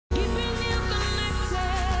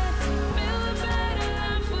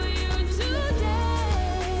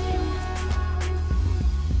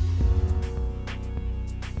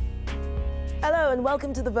Hello and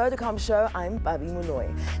welcome to the Vodacom show. I'm Babi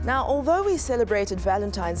Munoy. Now, although we celebrated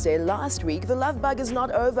Valentine's Day last week, the love bug is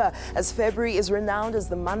not over, as February is renowned as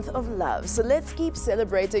the month of love. So let's keep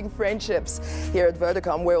celebrating friendships. Here at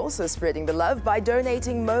Vodacom, we're also spreading the love by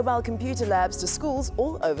donating mobile computer labs to schools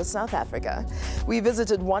all over South Africa. We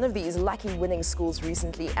visited one of these lucky winning schools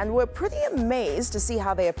recently and were pretty amazed to see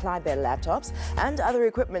how they applied their laptops and other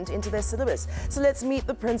equipment into their syllabus. So let's meet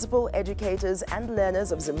the principal, educators and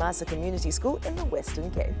learners of Zimasa Community School in the Western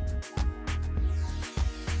Cape.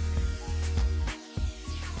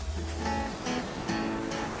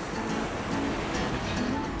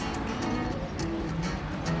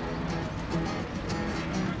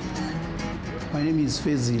 My name is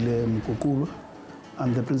Fezile Mkukulu.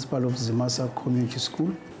 I'm the principal of Zimasa Community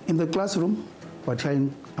School. In the classroom, we're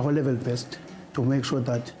trying our level best to make sure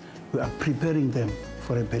that we are preparing them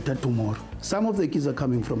for a better tomorrow. Some of the kids are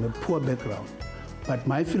coming from a poor background, but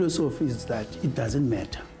my philosophy is that it doesn't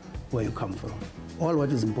matter where you come from. All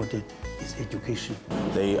what is important is education.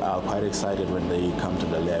 They are quite excited when they come to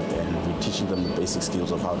the lab and we're teaching them the basic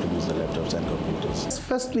skills of how to use the laptops and computers.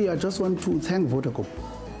 Firstly, I just want to thank Vodacom.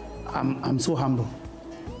 I'm so humble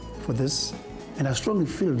for this, and I strongly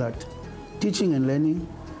feel that teaching and learning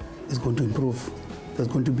is going to improve. There's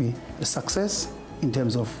going to be a success in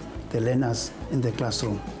terms of the learners in the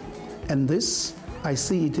classroom. And this, I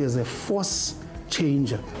see it as a force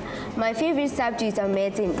changer. My favorite subjects are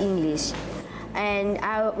maths and English. And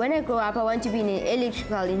when I grow up, I want to be an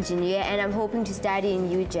electrical engineer, and I'm hoping to study in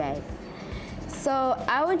UJ. So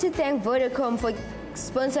I want to thank Vodacom for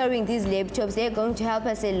sponsoring these laptops. They're going to help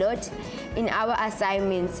us a lot in our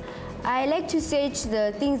assignments. I like to search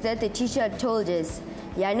the things that the teacher told us.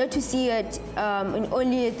 Yeah, not to see it in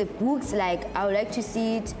only the books. Like, I would like to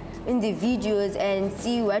see it in the videos and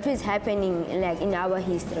see what was happening in our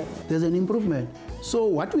history. There's an improvement. So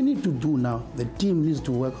what we need to do now, the team needs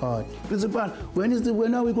to work hard. Principal, when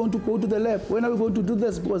are we going to go to the lab? When are we going to do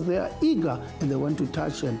this? Because they are eager and they want to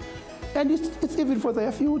touch them. And it's even for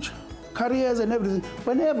their future, careers and everything.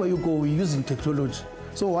 Whenever you go, we're using technology.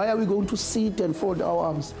 So why are we going to sit and fold our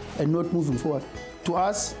arms and not moving forward? To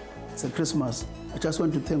us, it's a Christmas. I just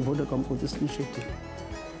want to thank Vodacom for this initiative.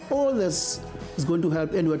 All this is going to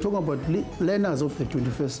help, and we're talking about learners of the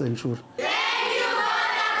 21st century. Thank you, Vodacom!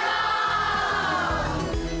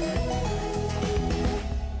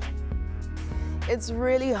 It's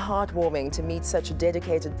really heartwarming to meet such a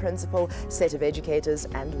dedicated principal, set of educators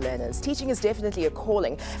and learners. Teaching is definitely a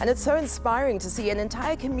calling, and it's so inspiring to see an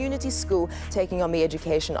entire community school taking on the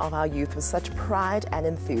education of our youth with such pride and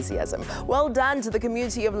enthusiasm. Well done to the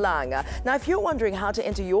community of Langa. Now, if you're wondering how to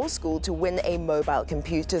enter your school to win a mobile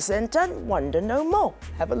computer center, wonder no more.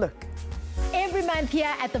 Have a look. Every month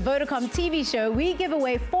here at the Vodacom TV show, we give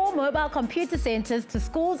away 4 mobile computer centers to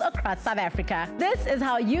schools across South Africa. This is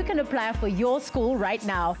how you can apply for your school right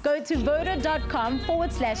now. Go to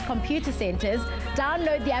voda.com/computer centers,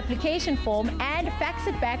 download the application form and fax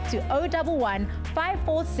it back to 011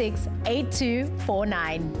 546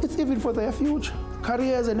 8249. It's even for their future,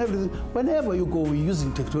 careers and everything. Whenever you go, we're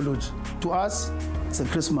using technology. To us, it's a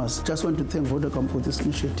Christmas. Just want to thank Vodacom for this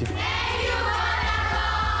initiative.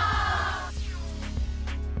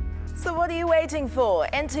 So what are you waiting for?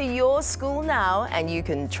 Enter your school now and you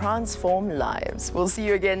can transform lives. We'll see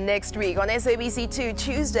you again next week on SABC2,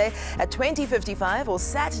 Tuesday at 20:55 or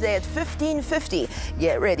Saturday at 15:50.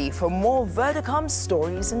 Get ready for more Vodacom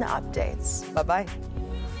stories and updates. Bye-bye.